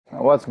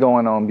What's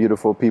going on,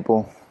 beautiful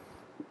people?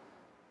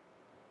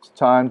 It's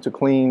time to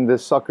clean the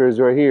suckers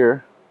right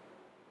here.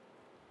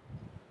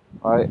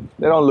 All right,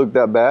 they don't look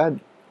that bad,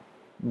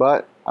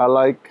 but I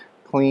like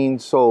clean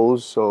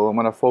soles, so I'm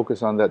gonna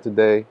focus on that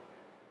today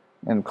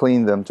and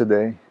clean them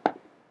today.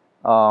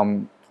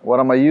 What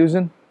am I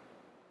using?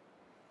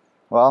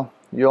 Well,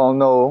 you all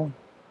know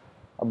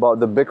about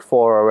the Bic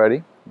 4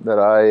 already that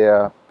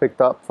I picked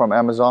up from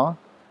Amazon.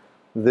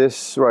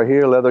 This right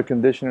here, leather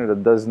conditioner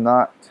that does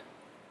not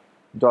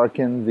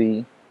darken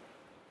the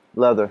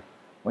leather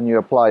when you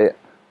apply it.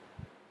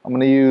 I'm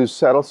going to use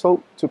saddle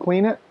soap to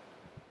clean it.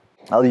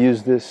 I'll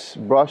use this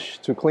brush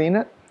to clean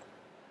it.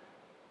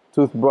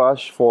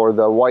 Toothbrush for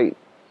the white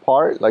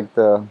part, like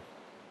the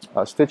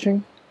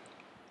stitching.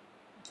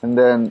 And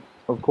then,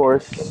 of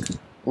course,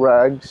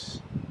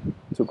 rags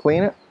to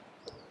clean it.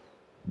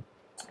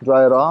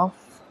 Dry it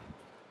off.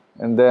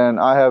 And then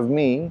I have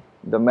the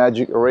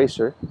magic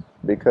eraser,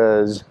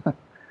 because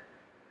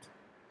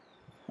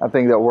I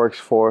think that works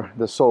for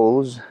the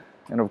soles.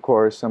 And of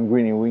course, some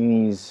greeny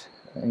weenies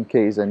in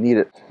case I need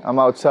it. I'm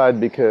outside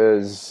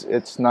because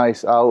it's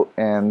nice out,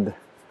 and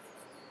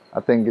I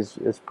think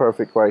it's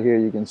perfect right here.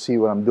 You can see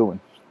what I'm doing.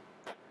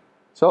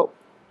 So,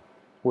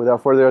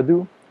 without further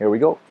ado, here we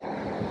go.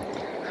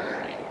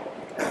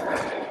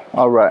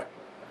 All right.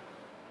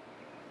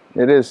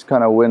 It is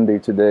kind of windy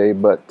today,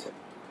 but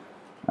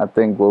I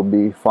think we'll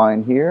be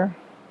fine here.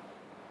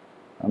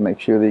 I'll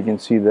make sure that you can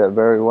see that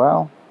very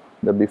well,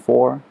 the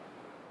before.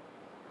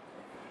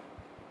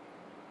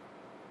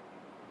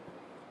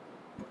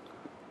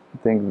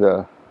 I think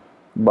the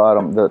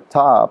bottom, the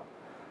top,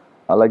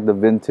 I like the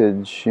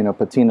vintage,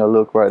 patina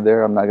look right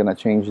there. I'm not gonna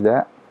change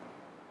that.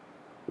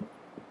 You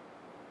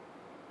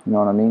know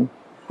what I mean?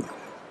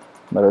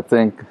 But I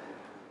think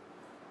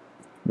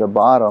the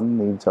bottom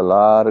needs a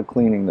lot of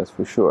cleaning, that's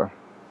for sure.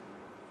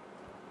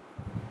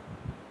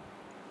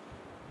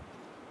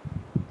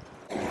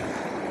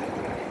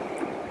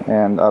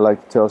 And I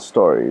like to tell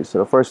stories. So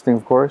the first thing,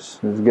 of course,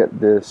 is get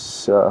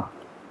this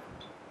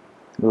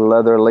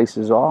leather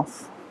laces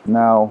off.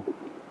 Now,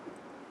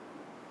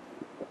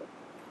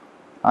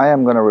 I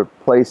am going to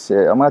replace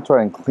it. I'm going to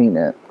try and clean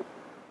it.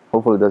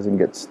 Hopefully it doesn't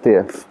get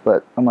stiff,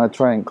 but I'm going to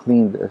try and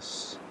clean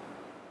this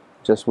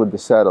just with the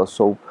saddle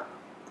soap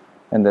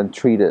and then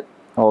treat it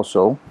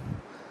also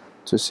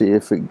to see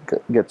if it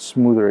gets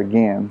smoother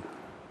again.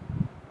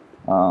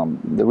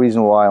 The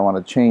reason why I want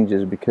to change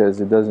is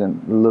because it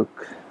doesn't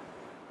look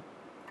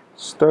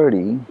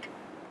sturdy.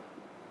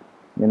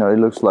 It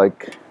looks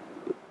like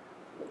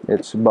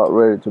it's about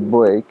ready to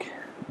break,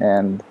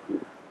 and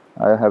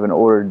I haven't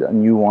ordered a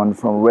new one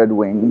from Red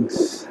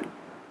Wings.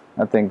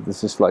 I think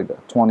this is like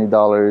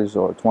 $20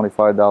 or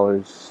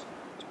 $25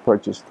 to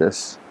purchase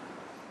this,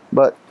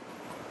 but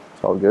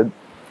it's all good.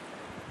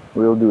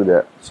 We'll do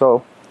that.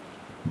 So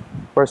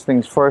first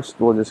things first,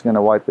 we're just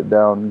gonna wipe it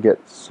down,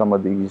 get some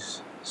of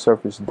these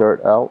surface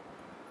dirt out.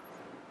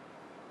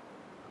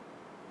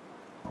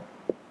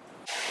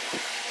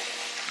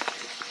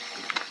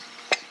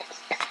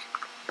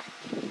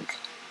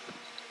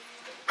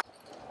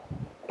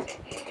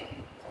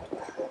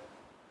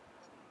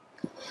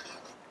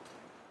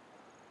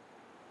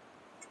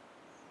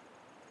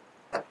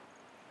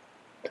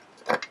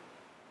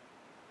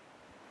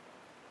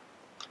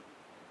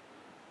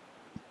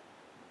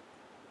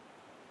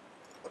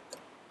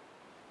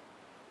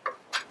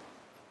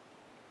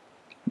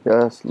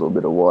 Just a little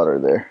bit of water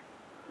there.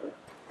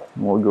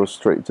 And we'll go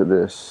straight to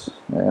this.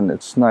 And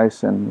it's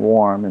nice and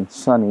warm and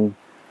sunny,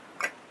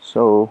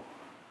 so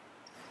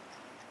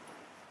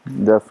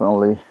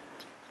definitely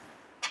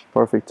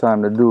perfect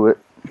time to do it.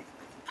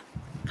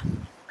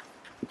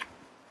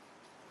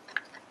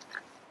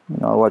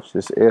 I watched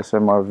this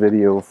ASMR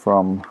video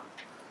from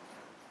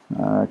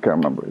I can't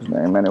remember his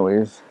name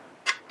anyways,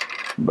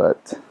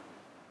 but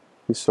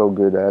he's so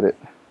good at it.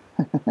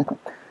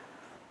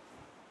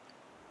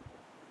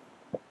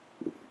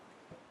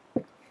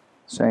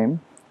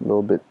 Same, a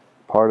little bit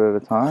part at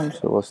a time.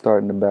 So we'll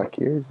start in the back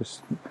here,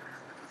 just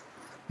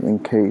in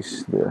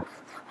case the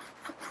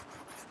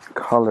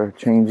color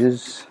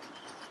changes.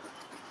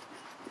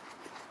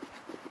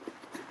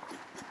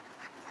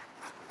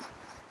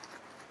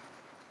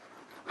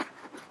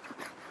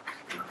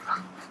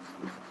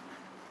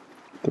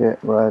 Get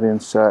right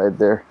inside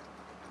there.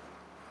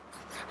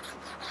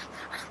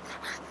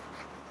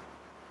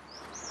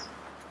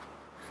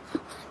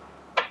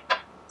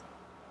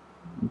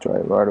 Dry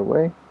it right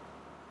away.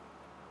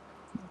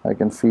 I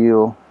can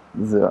feel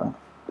the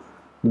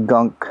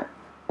gunk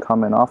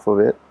coming off of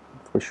it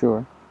for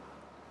sure.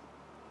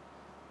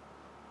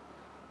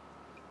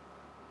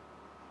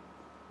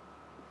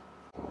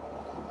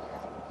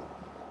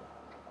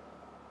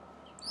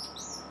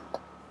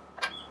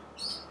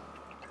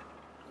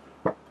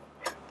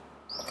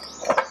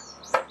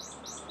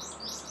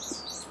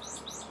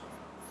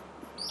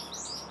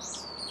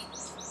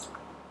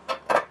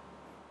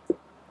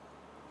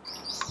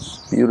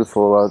 It's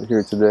beautiful out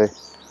here today.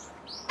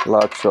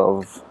 Lots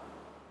of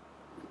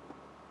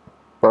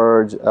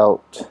birds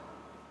out.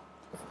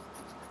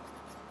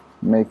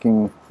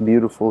 making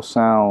beautiful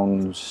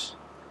sounds.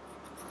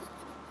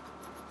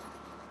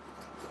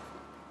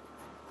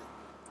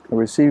 I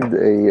received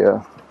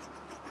a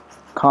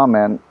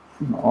comment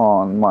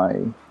on my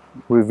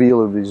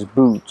reveal of these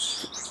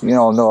boots. You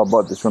all know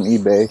about this from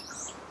eBay.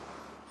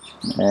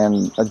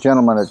 And a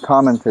gentleman had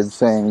commented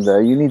saying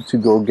that you need to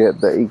go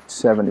get the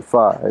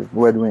 875,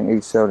 Red Wing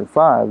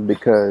 875,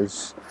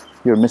 because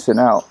you're missing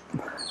out.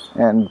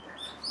 And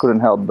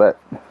couldn't help but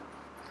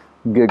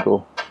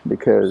giggle,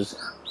 because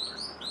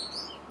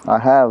I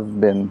have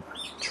been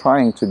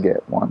trying to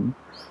get one.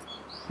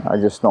 I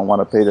just don't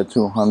want to pay the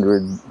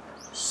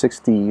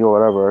 $260 or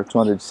whatever,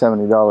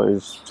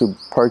 $270 to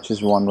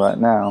purchase one right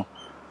now.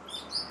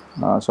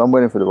 So I'm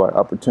waiting for the right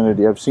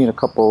opportunity. I've seen a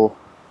couple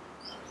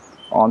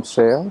on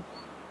sale,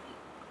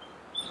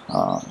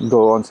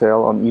 go on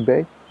sale on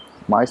eBay,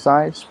 my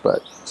size,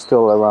 but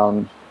still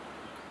around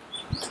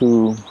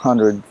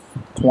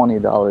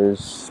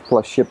 $220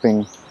 plus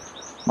shipping.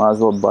 Might as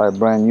well buy a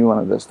brand new one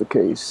if that's the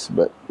case.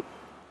 But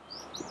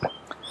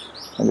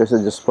I guess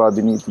I just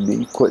probably need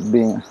to quit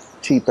being a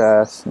cheap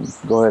ass and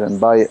go ahead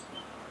and buy it.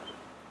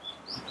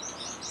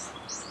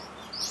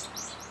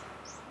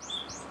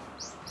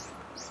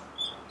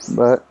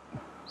 But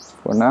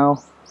for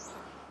now,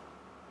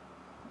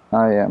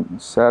 I am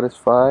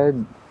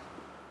satisfied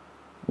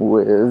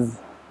with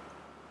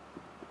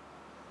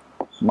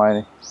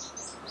my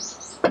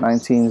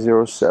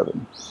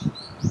 1907.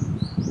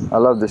 I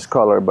love this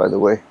color, by the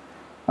way.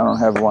 I don't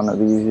have one of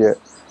these yet.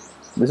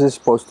 This is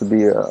supposed to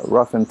be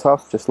rough and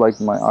tough, just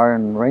like my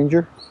Iron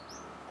Ranger,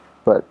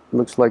 but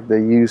looks like they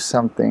used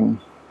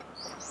something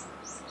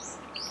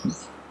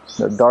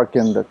that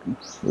darkened the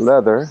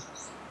leather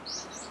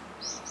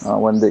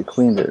when they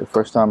cleaned it the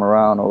first time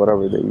around, or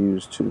whatever they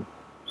used to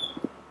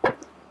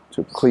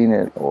clean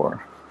it.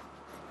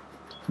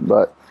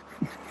 But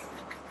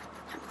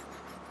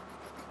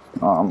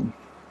I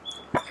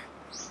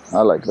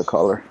like the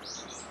color.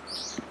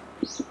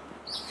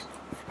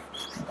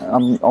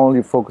 I'm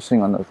only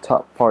focusing on the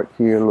top part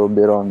here, a little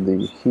bit on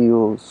the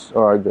heels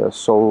or the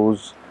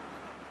soles,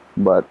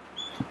 but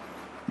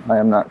I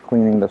am not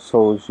cleaning the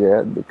soles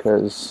yet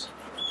because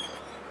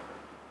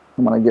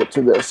I'm gonna get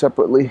to that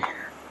separately.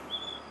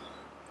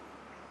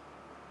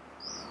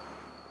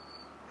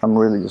 I'm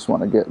really just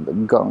want to get the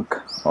gunk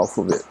off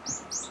of it.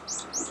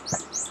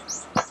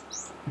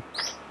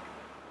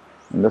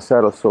 And the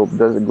saddle soap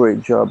does a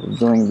great job of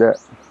doing that.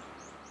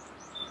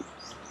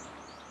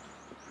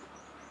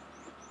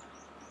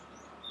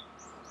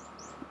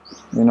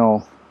 You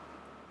know,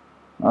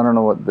 I don't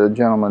know what the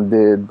gentleman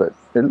did, but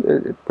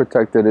it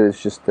protected it. It's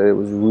just that it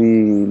was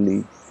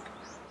really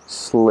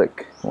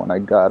slick when I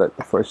got it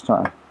the first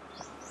time.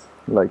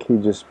 Like he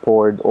just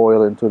poured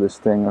oil into this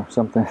thing or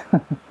something.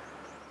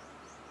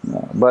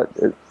 No, but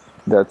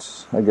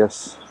that's, I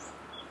guess,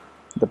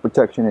 the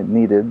protection it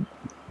needed,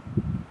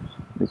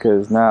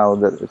 because now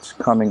that it's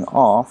coming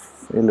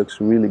off, it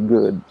looks really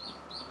good.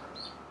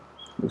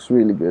 Looks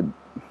really good.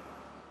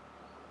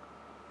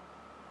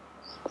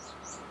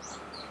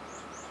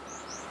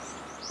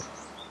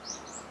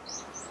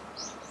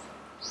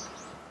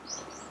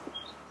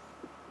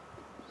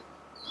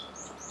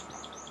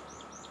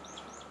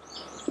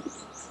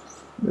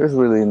 There's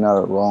really not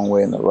a wrong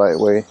way and the right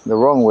way. The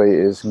wrong way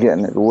is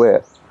getting it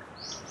wet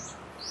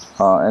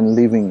and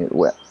leaving it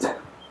wet.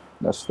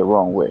 That's the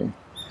wrong way.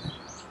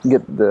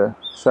 Get the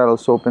saddle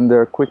soap in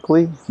there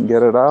quickly,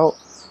 get it out,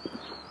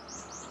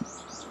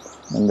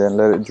 and then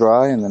let it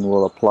dry, and then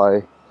we'll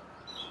apply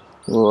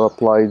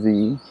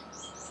the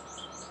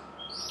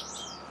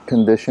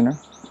conditioner.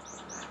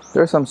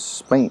 There's some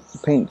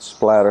paint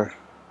splatter.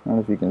 I don't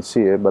know if you can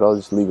see it, but I'll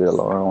just leave it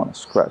alone. I don't want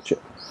to scratch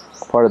it.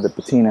 Part of the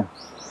patina.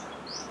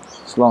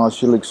 As long as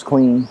she looks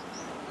clean,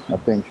 I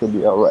think she'll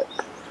be alright.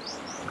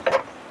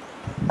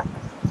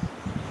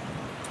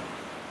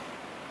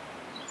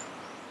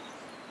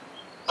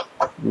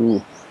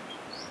 Ooh,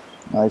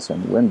 nice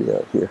and windy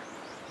out here.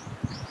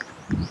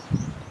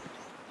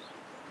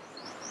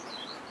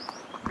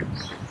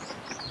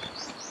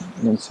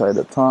 Inside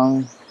the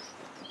tongue.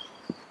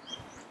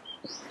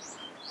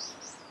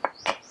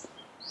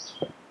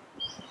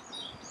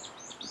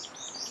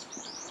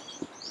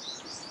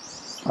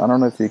 I don't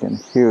know if you can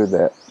hear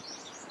that.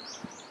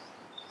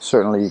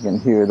 Certainly you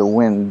can hear the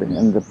wind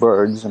and the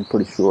birds, I'm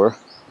pretty sure.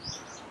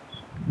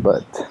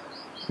 But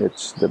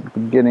it's the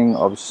beginning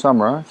of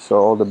summer, so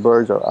all the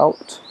birds are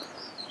out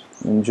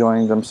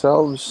enjoying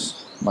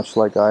themselves, much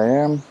like I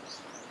am.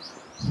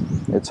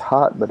 It's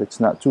hot, but it's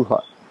not too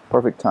hot.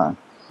 Perfect time.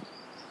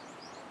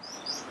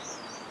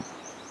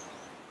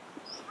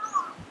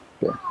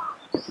 Okay.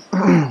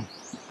 I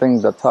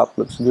think the top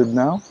looks good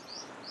now.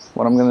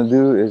 What I'm going to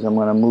do is I'm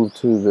going to move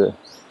to the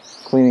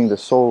cleaning the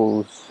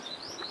soles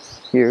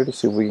here to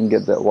see if we can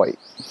get that white.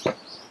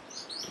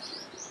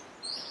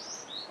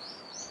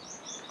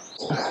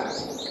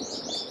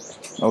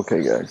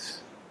 Okay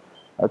guys,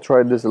 I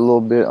tried this a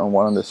little bit on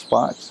one of the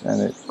spots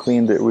and it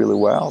cleaned it really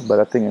well, but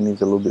I think it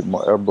needs a little bit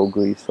more elbow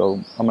grease,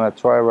 so I'm going to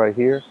try right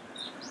here.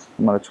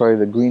 I'm going to try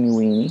the Greeny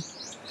Weeny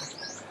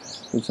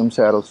with some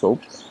saddle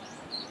soap.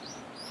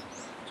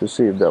 to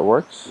see if that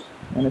works,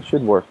 and it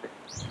should work.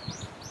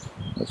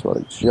 That's what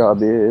its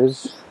job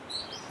is.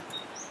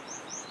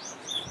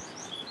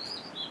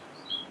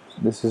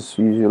 This is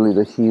usually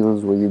the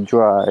heels where you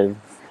drive,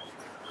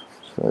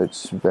 so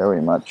it's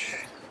very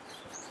much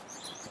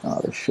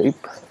out of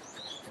shape.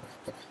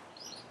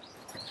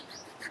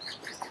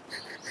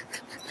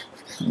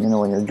 You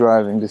know, when you're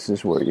driving, this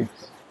is where you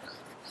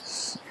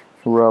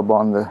rub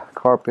on the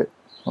carpet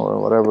or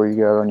whatever you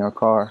got on your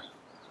car.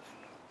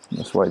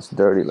 That's why it's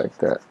dirty like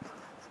that.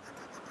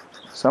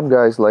 Some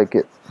guys like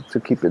it to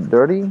keep it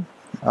dirty.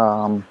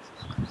 I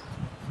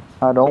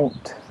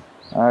don't.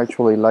 I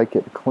actually like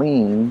it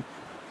clean,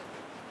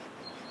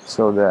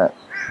 so that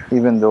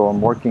even though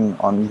I'm working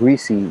on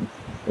greasy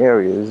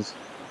areas,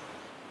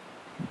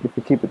 if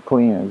you keep it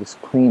clean and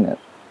just clean it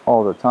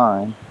all the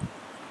time,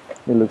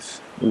 it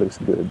looks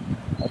good.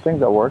 I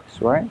think that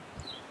works, right?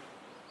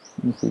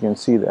 If you can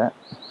see that.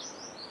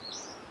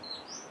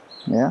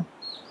 Yeah,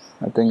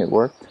 I think it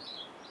worked.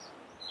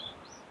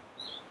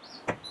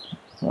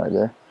 Right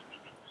there.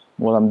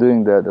 While I'm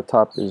doing that, the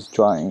top is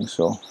drying,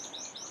 so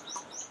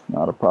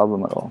not a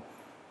problem at all.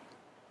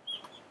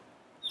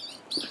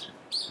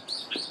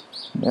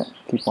 Yeah,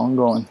 keep on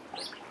going.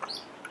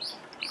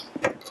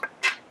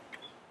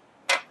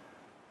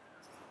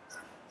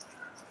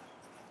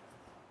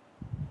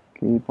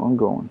 Keep on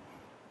going.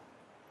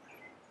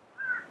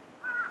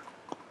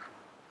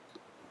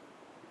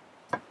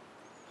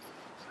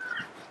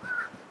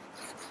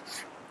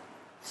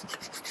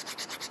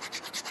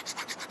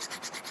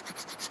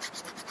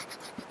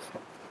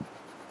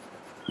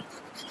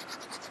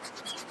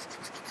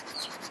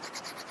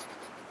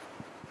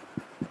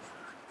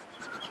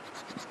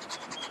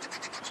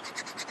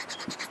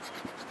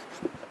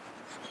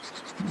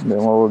 Then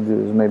what we'll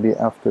do is maybe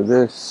after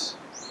this,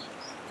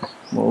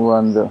 we'll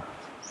run the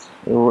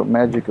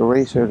magic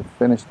eraser to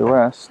finish the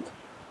rest.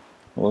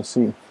 We'll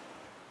see.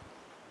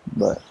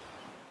 But I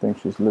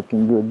think she's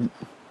looking good.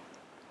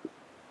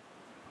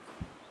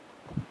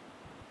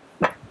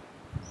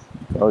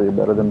 Tell you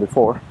better than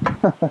before.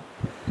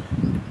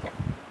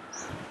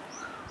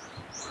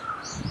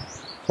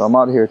 So I'm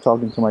out here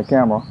talking to my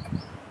camera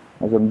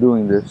as I'm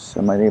doing this,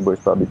 and my neighbors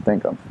probably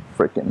think I'm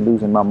freaking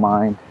losing my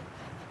mind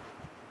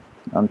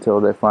until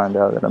they find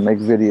out that I make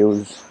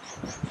videos.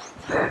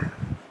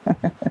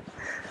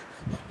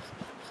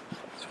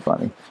 It's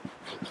funny.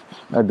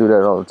 I do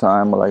that all the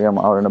time. Like, I'm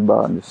out and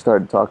about and just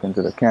start talking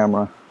to the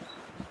camera,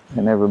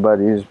 and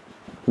everybody's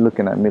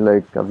looking at me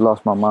like I've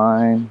lost my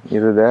mind.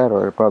 Either that,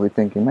 or they're probably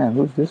thinking, man,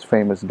 who's this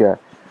famous guy?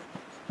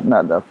 I'm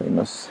not that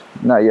famous.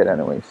 Not yet,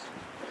 anyways.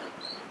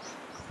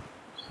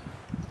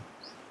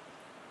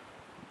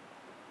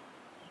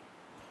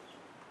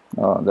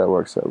 Oh, that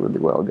works out really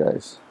well,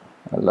 guys.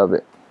 I love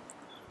it.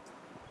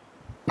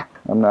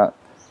 I'm not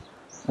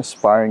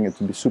aspiring it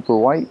to be super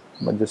white,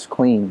 but just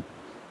clean.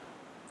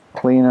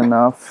 Clean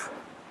enough.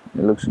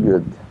 It looks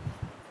good.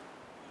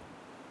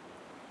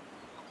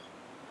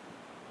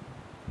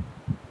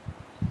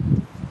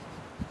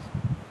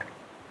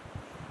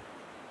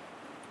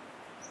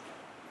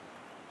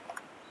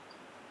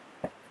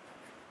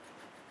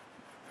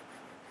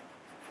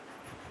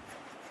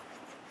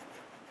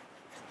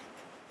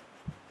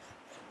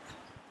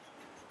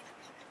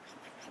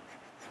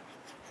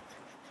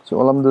 So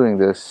while I'm doing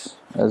this,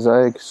 as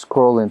I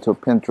scroll into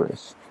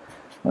Pinterest,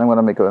 and I'm going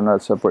to make another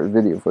separate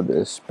video for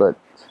this, but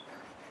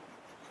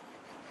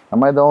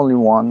am I the only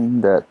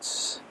one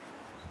that's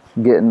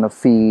getting a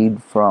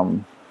feed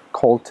from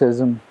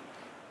cultism?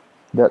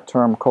 That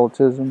term,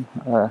 cultism?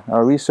 I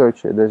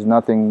researched it. There's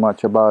nothing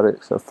much about it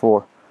except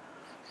for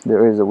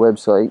there is a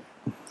website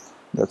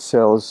that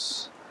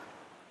sells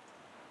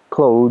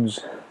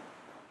clothes,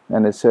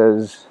 and it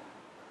says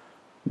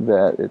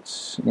that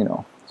it's, you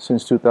know,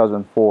 since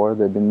 2004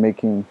 they've been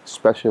making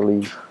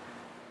specially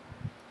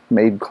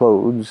made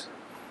clothes,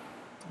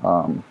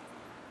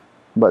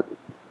 but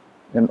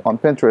on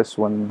Pinterest,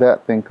 when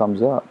that thing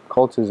comes up,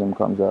 cultism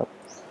comes up,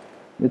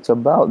 it's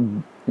about,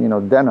 you know,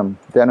 denim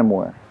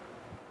wear,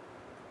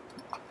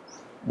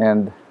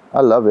 and I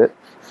love it,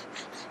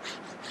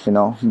 you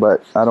know,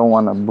 but I don't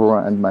want to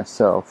brand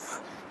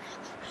myself.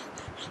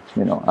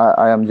 You know,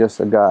 I am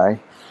just a guy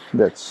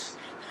that's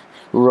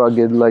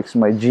rugged, likes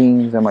my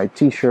jeans and my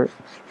t-shirt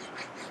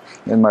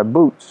and my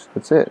boots.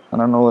 That's it. I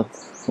don't know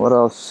what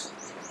else.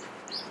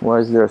 Why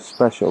is there a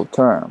special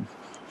term?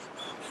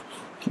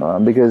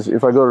 Because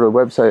if I go to the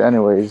website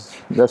anyways,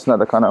 that's not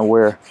the kind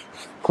of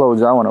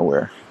clothes I want to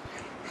wear.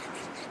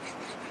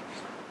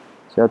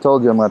 See, I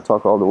told you I'm going to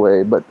talk all the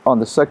way, but on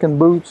the second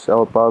boots,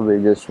 I'll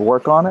probably just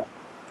work on it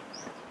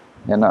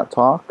and not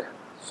talk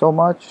so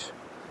much.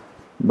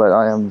 But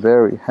I am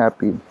very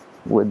happy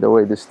with the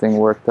way this thing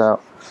worked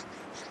out.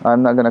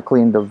 I'm not going to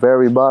clean the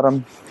very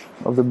bottom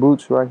of the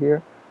boots right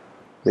here,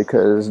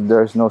 because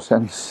there's no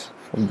sense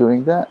of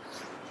doing that.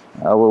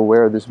 I will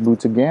wear this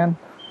boots again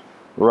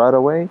right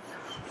away,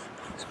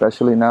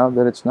 especially now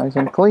that it's nice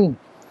and clean.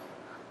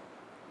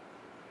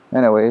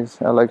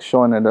 Anyways, I like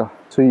showing it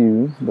to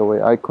you the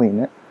way I clean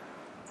it,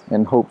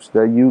 in hopes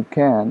that you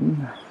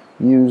can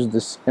use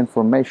this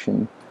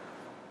information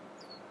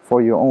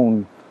for your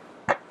own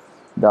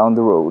down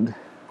the road.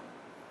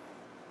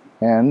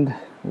 And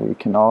we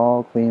can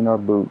all clean our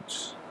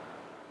boots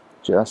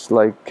just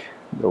like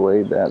the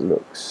way that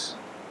looks.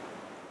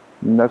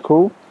 Isn't that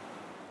cool?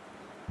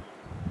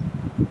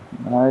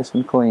 Nice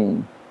and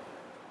clean,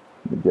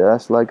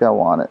 just like I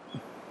want it.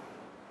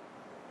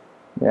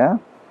 Yeah?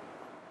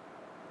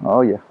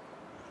 Oh yeah.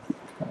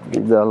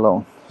 Leave that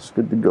alone. It's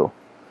good to go.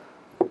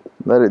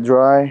 Let it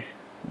dry,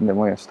 and then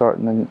we're gonna start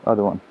on the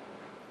other one,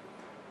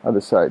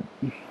 other side.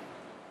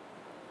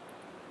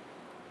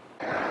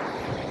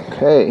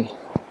 Okay.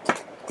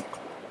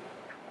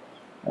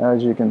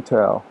 As you can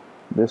tell,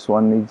 this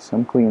one needs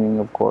some cleaning,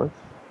 of course,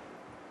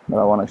 but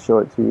I want to show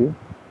it to you.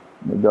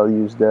 Maybe I'll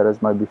use that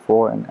as my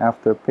before and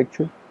after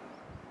picture,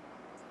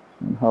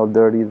 and how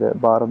dirty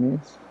that bottom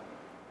is.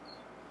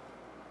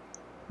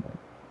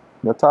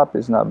 The top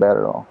is not bad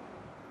at all.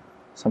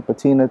 Some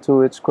patina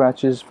to it,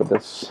 scratches, but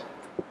that's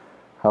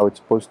how it's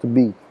supposed to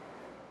be.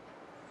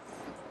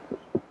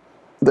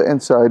 The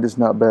inside is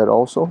not bad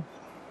also.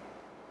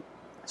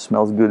 It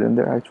smells good in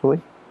there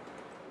actually.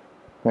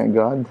 Thank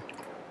God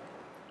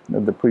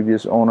that the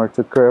previous owner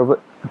took care of it,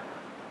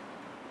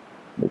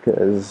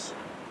 because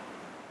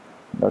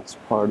that's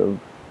part of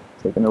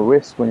taking a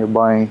risk when you're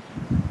buying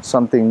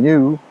something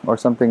new or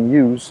something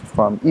used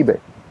from eBay.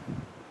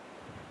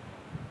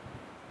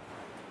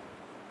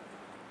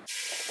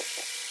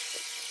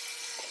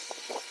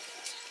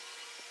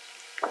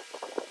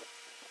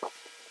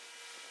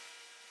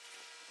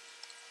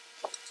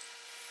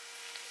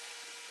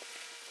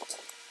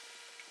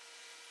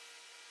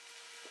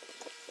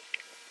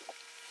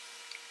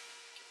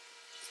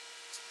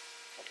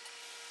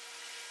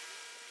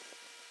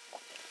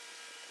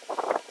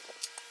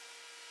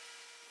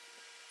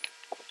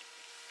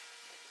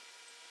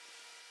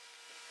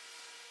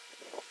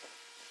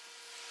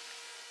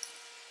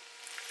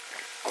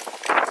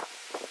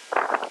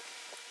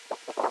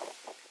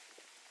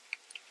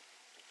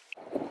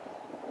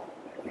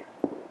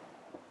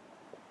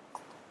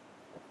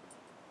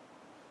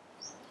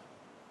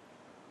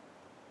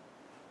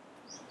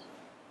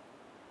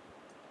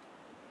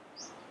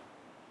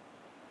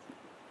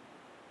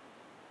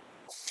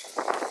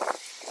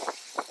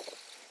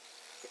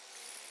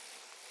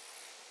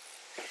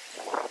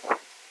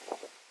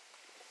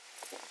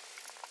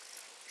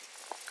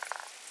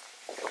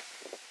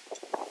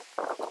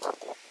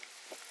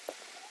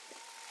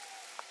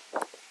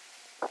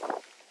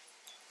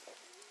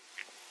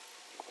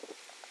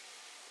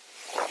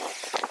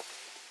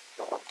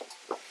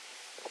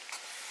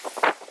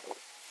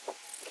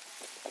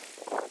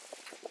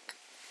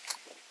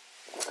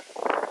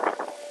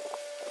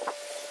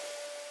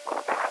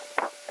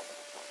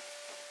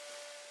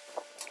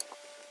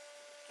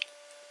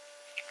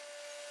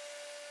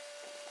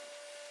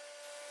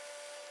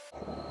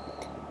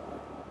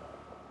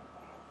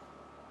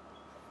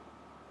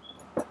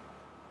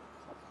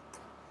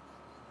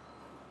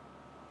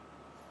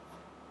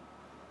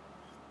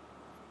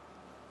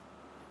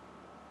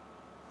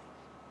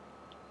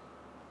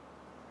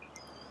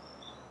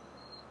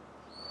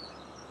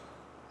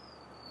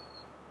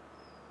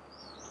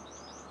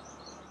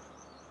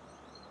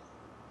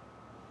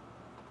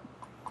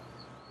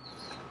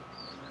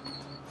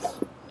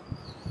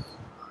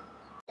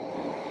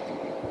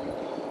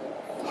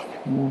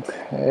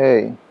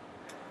 Okay.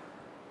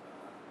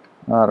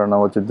 I don't know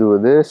what to do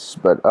with this,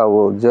 but I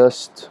will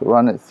just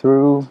run it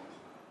through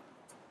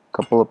a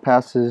couple of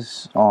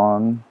passes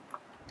on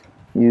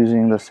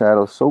using the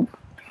saddle soap.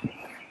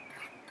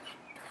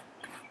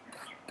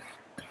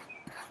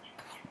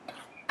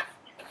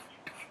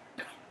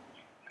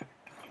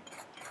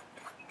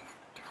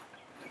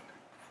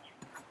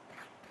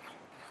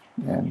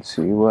 And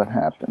see what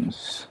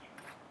happens.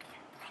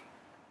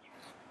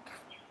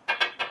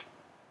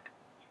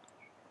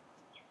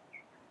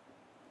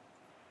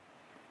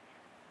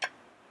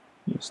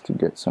 Just to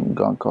get some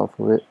gunk off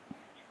of it.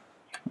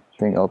 I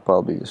think I'll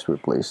probably just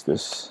replace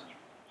this.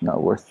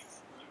 Not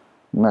worth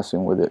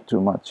messing with it too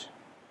much.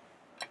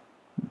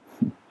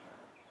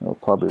 It'll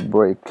probably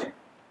break.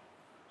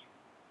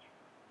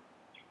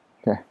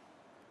 Okay,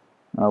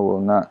 I will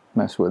not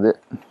mess with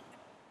it.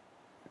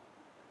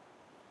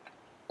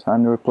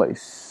 Time to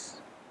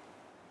replace.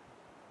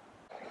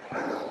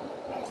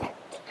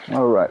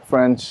 Alright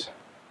friends,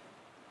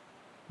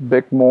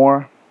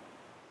 Bickmore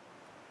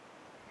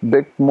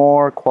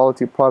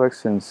quality product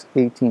since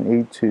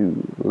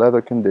 1882.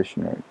 Leather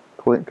conditioner.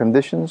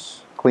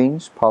 Conditions,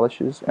 cleans,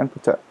 polishes, and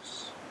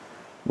protects.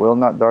 Will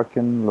not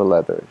darken the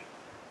leather.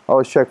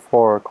 Always check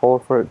for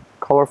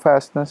color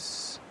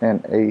fastness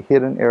and a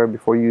hidden error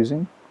before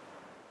using.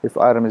 If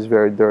item is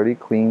very dirty,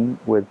 clean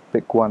with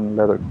Bic 1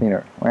 leather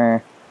cleaner.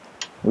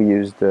 We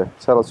use the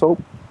saddle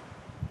soap.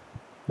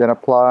 Then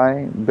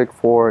apply Bic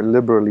 4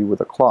 liberally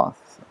with a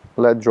cloth.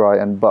 Let dry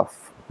and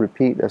buff.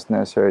 Repeat as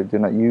necessary. Do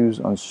not use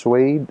on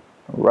suede,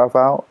 rough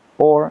out,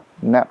 or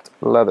napped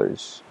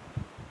leathers.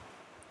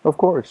 Of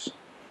course.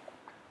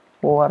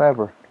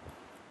 Whatever.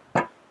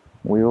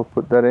 We will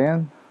put that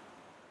in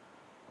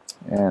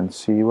and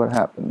see what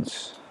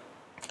happens.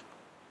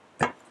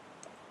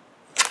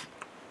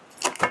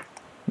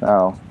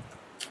 Now,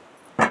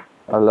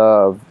 I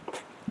love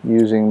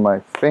using my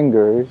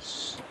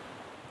fingers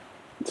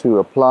to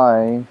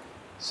apply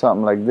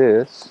something like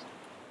this,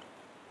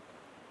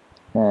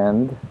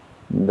 and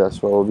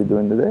that's what we'll be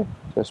doing today.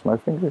 Just my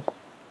fingers.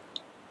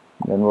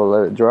 Then we'll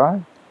let it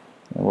dry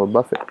and we'll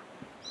buff it.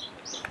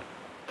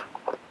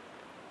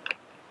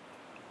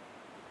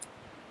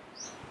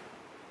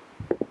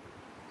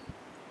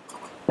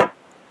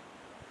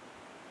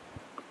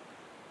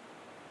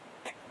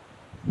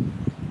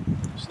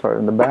 Start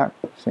in the back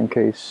just in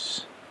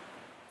case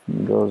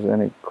it goes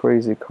any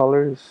crazy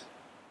colors.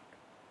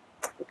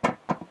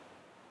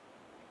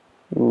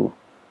 Ooh,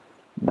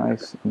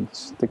 nice and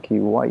sticky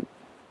white.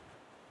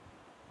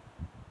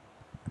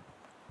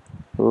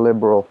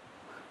 Liberal.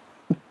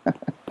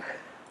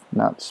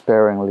 Not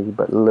sparingly,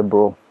 but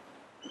liberal.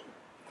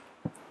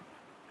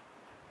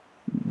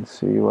 Let's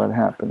see what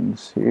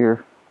happens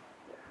here.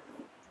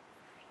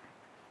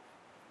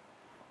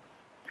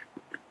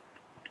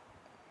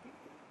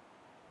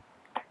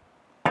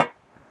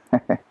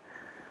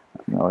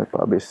 No, it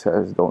probably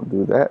says don't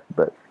do that,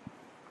 but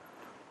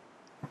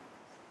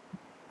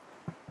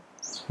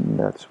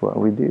that's what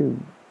we do.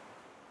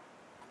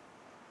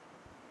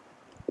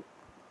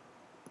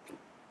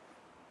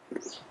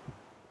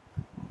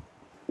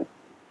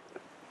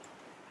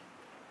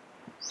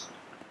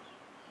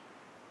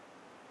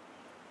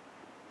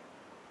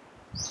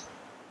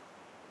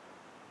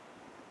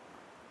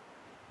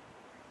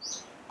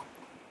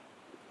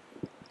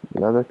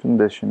 Leather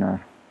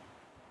conditioner.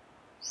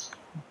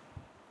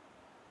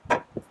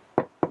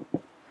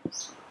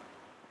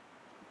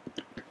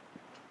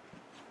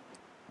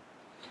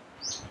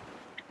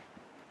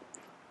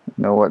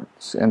 You know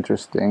what's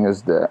interesting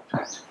is that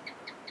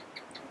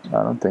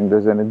I don't think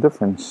there's any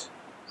difference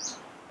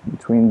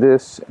between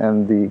this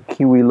and the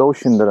kiwi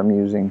lotion that I'm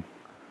using.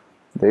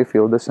 They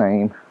feel the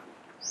same.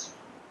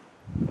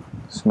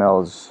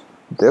 Smells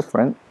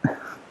different.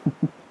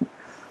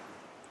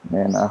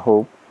 And I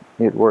hope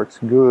it works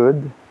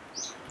good.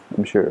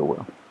 I'm sure it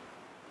will.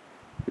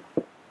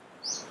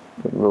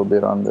 Put a little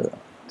bit on the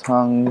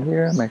tongue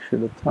here. Make sure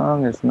the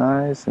tongue is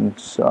nice and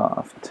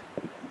soft.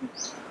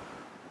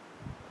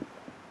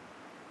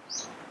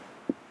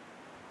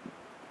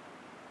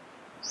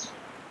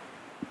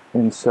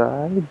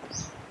 Inside,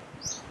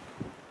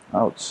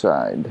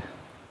 outside.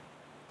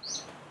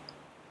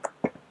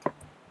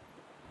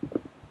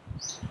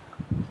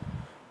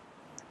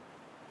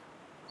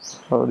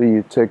 How do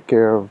you take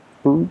care of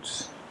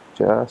boots?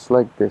 Just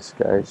like this,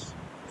 guys.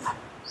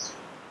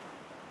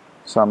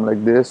 Something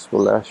like this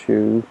will last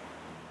you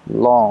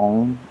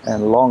long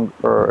and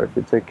longer if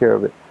you take care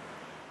of it.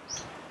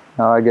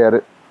 Now I get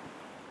it.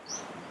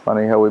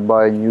 Funny how we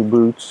buy new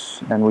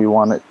boots and we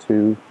want it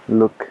to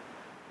look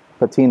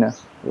patina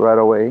right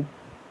away.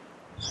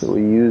 So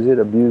we use it,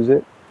 abuse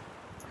it.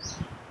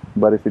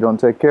 But if you don't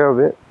take care of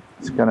it,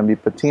 it's going to be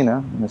patina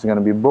and it's going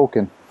to be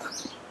broken.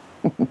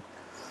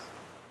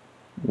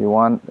 You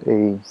want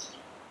a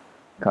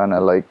kind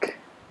of like,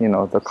 you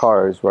know, the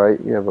cars, right?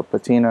 You have a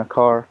patina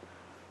car,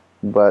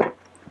 but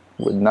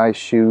with nice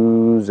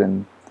shoes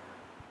and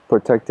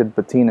protected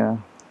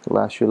patina to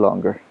last you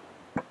longer.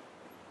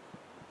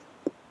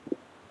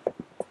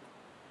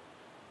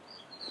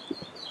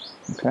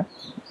 Okay,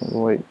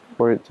 we'll wait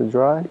for it to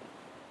dry,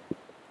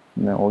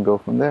 and then we'll go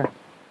from there.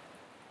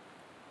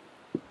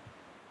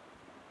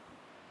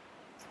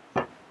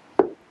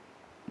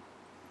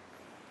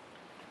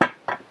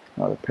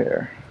 Not a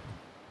pair.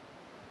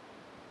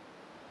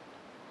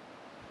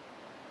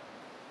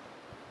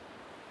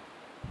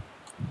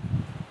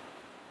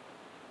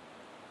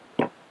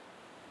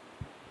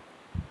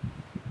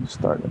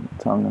 Start at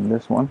the tongue on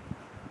this one.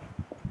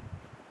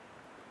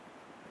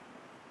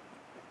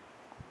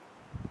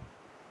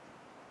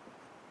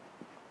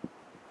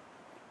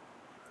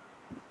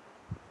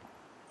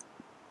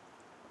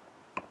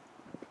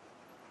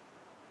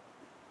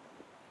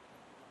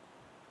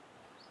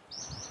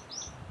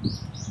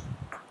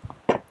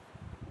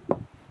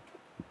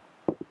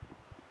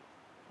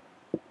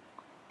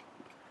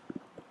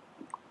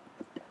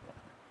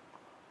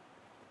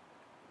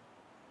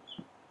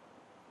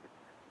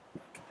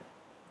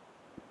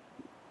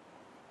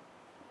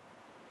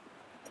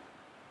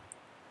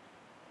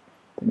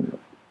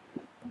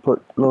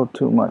 Put a little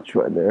too much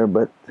right there,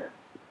 but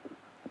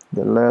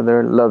the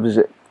leather loves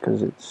it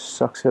because it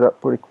sucks it up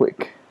pretty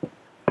quick.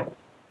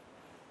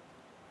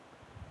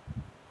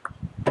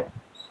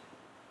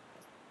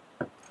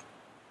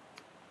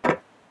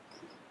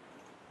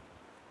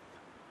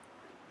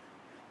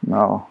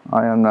 No,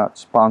 I am not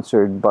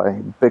sponsored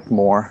by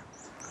Bickmore.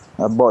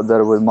 I bought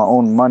that with my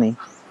own money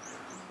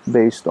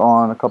based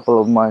on a couple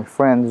of my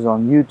friends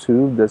on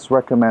YouTube that's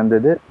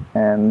recommended it,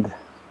 and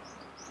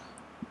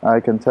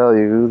I can tell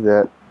you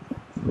that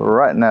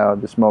right now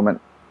at this moment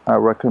I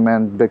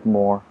recommend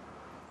Bickmore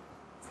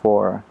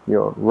for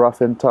your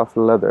rough and tough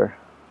leather,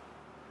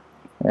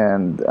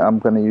 and I'm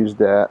gonna use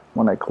that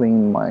when I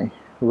clean my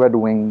Red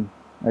Wing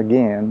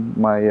again,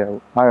 my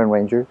Iron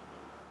Ranger.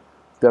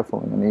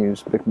 Definitely gonna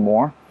use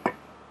Bickmore.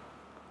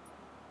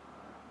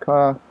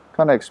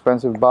 Kind of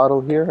expensive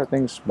bottle here. I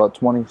think it's about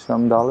 $20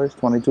 some,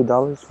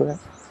 $22 for that.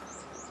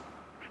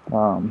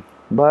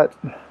 But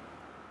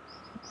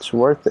it's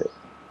worth it.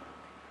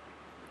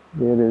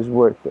 It is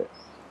worth it.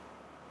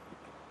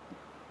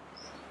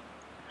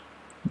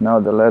 Now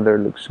the leather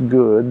looks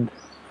good,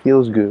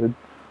 feels good,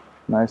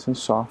 nice and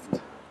soft,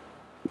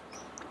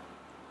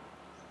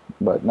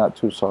 but not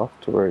too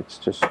soft to where it's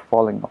just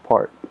falling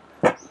apart.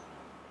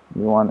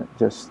 You want it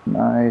just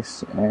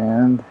nice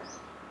and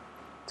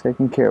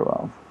taken care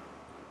of.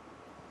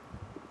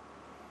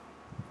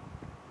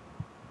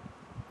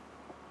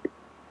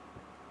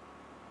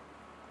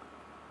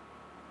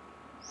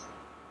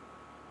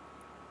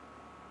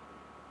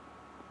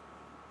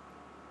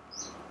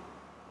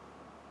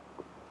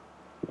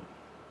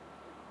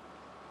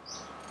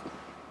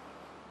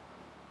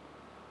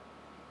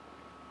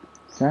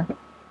 Okay,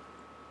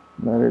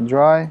 let it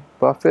dry,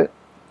 buff it,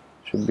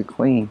 should be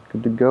clean,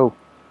 good to go.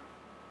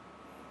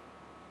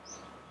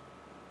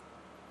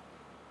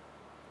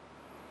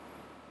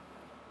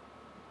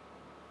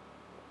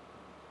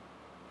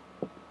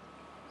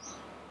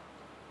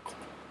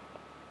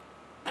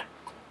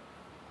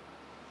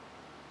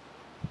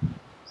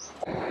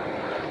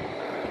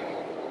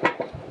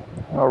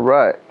 All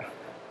right,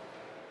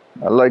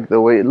 I like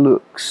the way it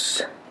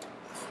looks.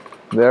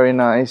 Very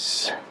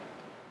nice,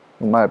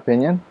 in my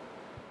opinion.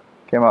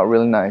 Came out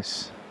really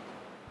nice.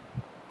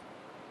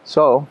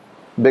 So,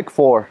 Big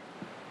 4.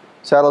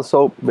 Saddle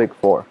soap, Big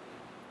 4.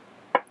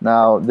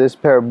 Now, this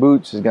pair of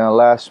boots is gonna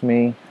last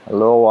me a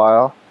little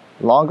while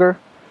longer.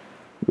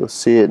 You'll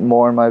see it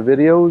more in my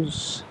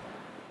videos.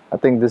 I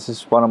think this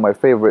is one of my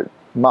favorite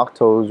mock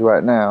toes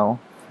right now.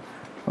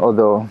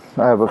 Although,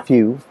 I have a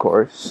few, of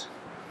course.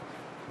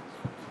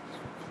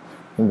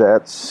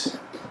 That's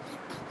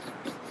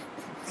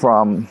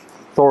from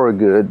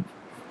Thorogood,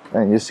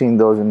 and you've seen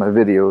those in my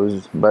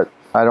videos, but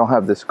I don't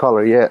have this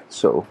color yet,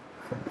 so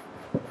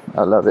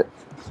I love it.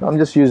 So I'm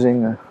just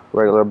using a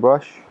regular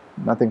brush,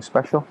 nothing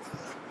special,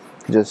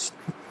 just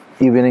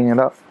evening it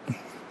up.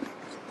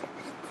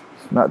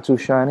 Not too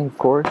shiny, of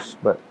course,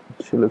 but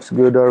she looks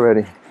good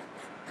already.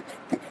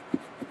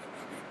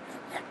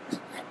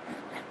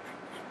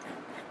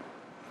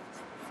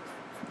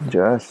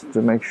 Just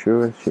to make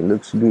sure she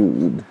looks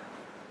good.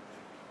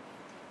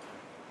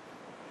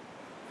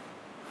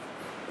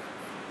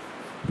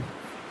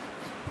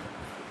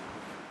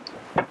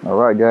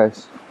 Alright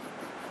guys,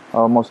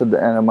 almost at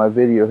the end of my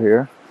video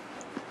here.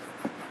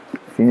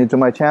 If you're new to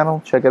my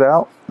channel, check it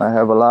out. I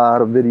have a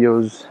lot of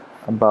videos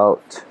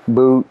about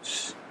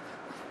boots,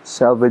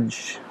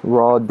 salvage,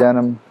 raw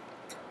denim.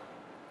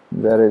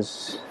 That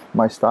is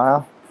my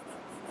style.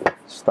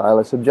 Style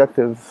is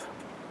subjective.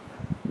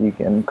 You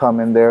can come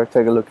in there,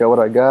 take a look at what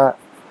I got,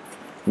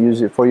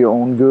 use it for your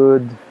own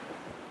good,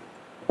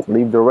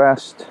 leave the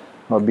rest,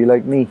 or be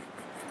like me.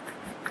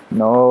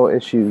 No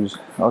issues.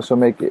 Also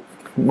make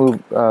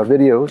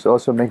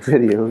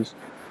videos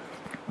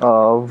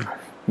of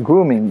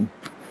grooming,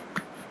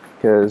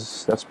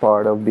 because that's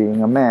part of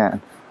being a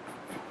man.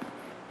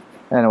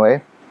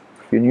 Anyway,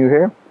 if you're new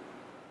here,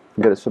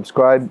 you gotta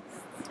subscribe,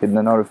 hit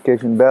the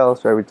notification bell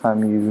so every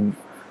time you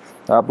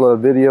upload a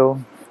video,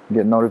 you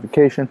get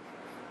notification.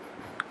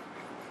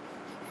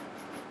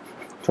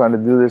 Trying to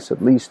do this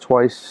at least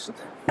twice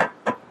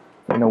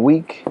in a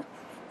week.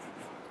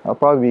 I'll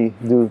probably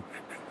do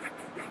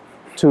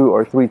 2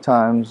 or 3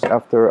 times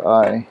after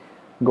I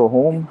go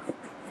home,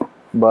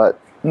 but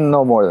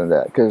no more than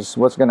that, because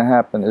what's gonna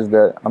happen is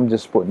that I'm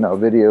just putting out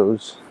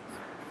videos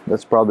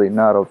that's probably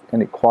not of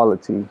any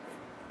quality,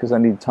 because I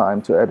need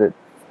time to edit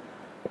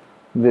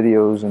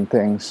videos and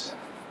things.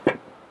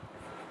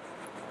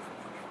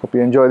 Hope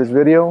you enjoy this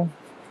video.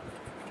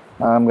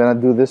 I'm gonna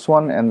do this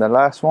one and the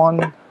last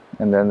one,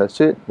 and then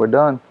that's it, we're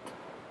done.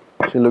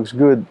 She looks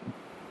good.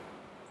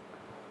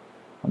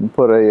 I'm gonna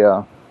put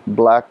a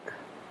black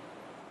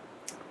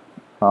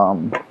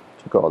what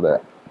you call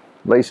that,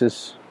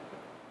 laces.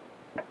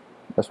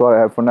 That's what I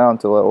have for now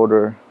until I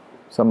order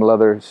some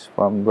leathers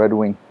from Red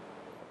Wing.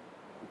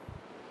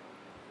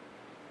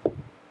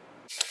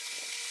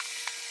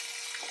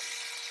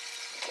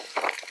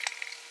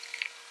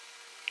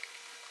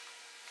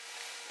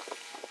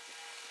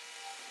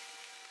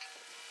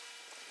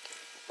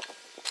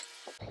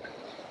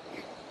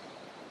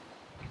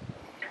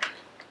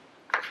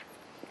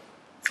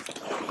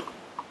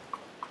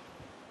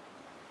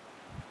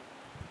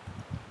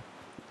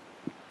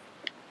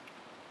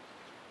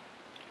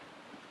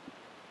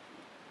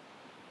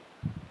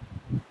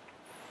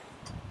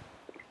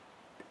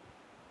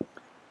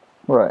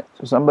 Right,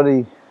 so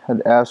somebody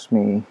had asked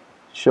me,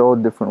 show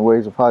different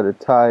ways of how to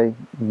tie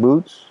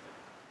boots.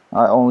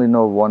 I only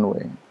know one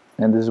way,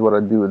 and this is what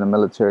I do in the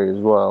military as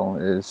well,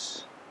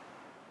 is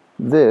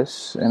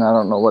this, and I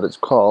don't know what it's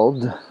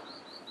called.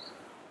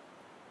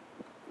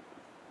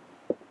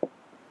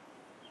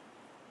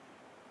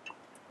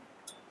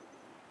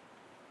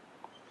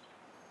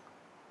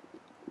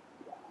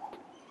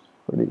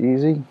 Pretty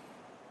easy,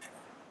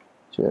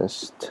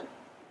 just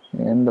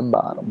in the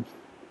bottom.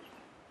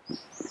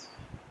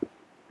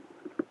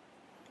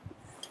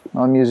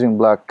 I'm using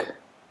black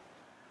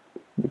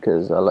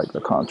because I like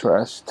the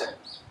contrast.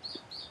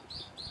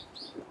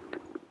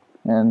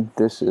 And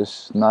this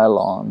is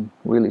nylon,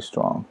 really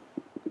strong,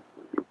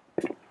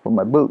 for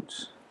my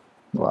boots.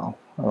 Well,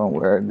 I don't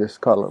wear this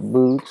color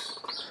boots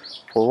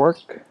for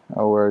work.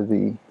 I wear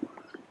the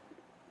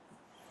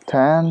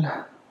tan,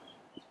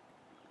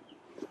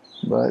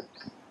 but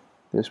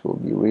this will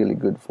be really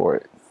good for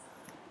it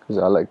because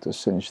I like to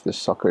cinch this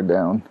sucker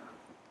down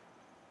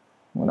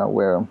when I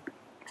wear them.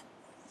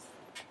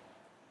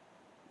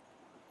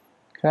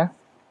 Okay,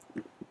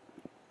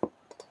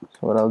 so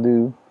what I'll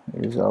do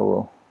is I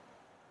will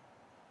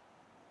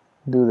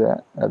do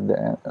that at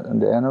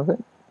the end of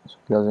it so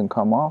it doesn't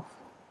come off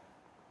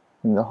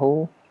in the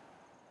hole.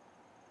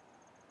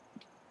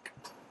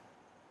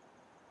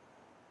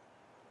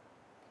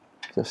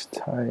 Just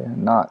tie a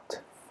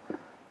knot.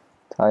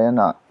 Tie a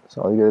knot. That's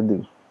all you gotta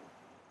do.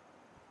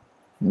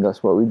 And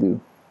that's what we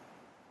do.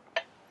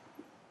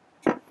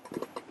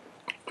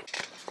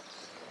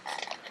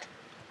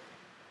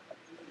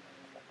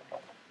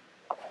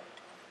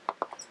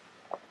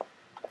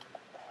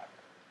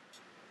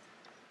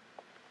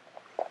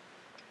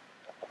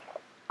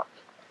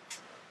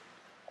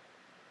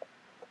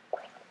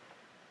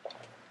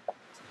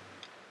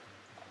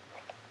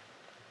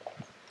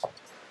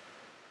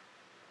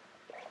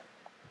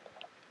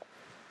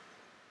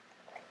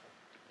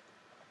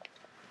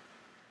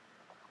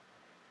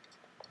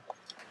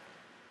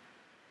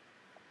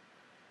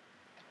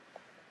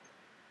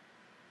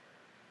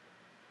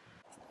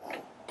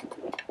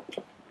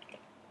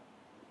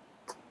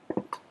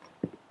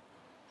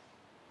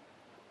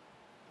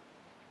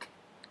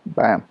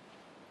 Bam.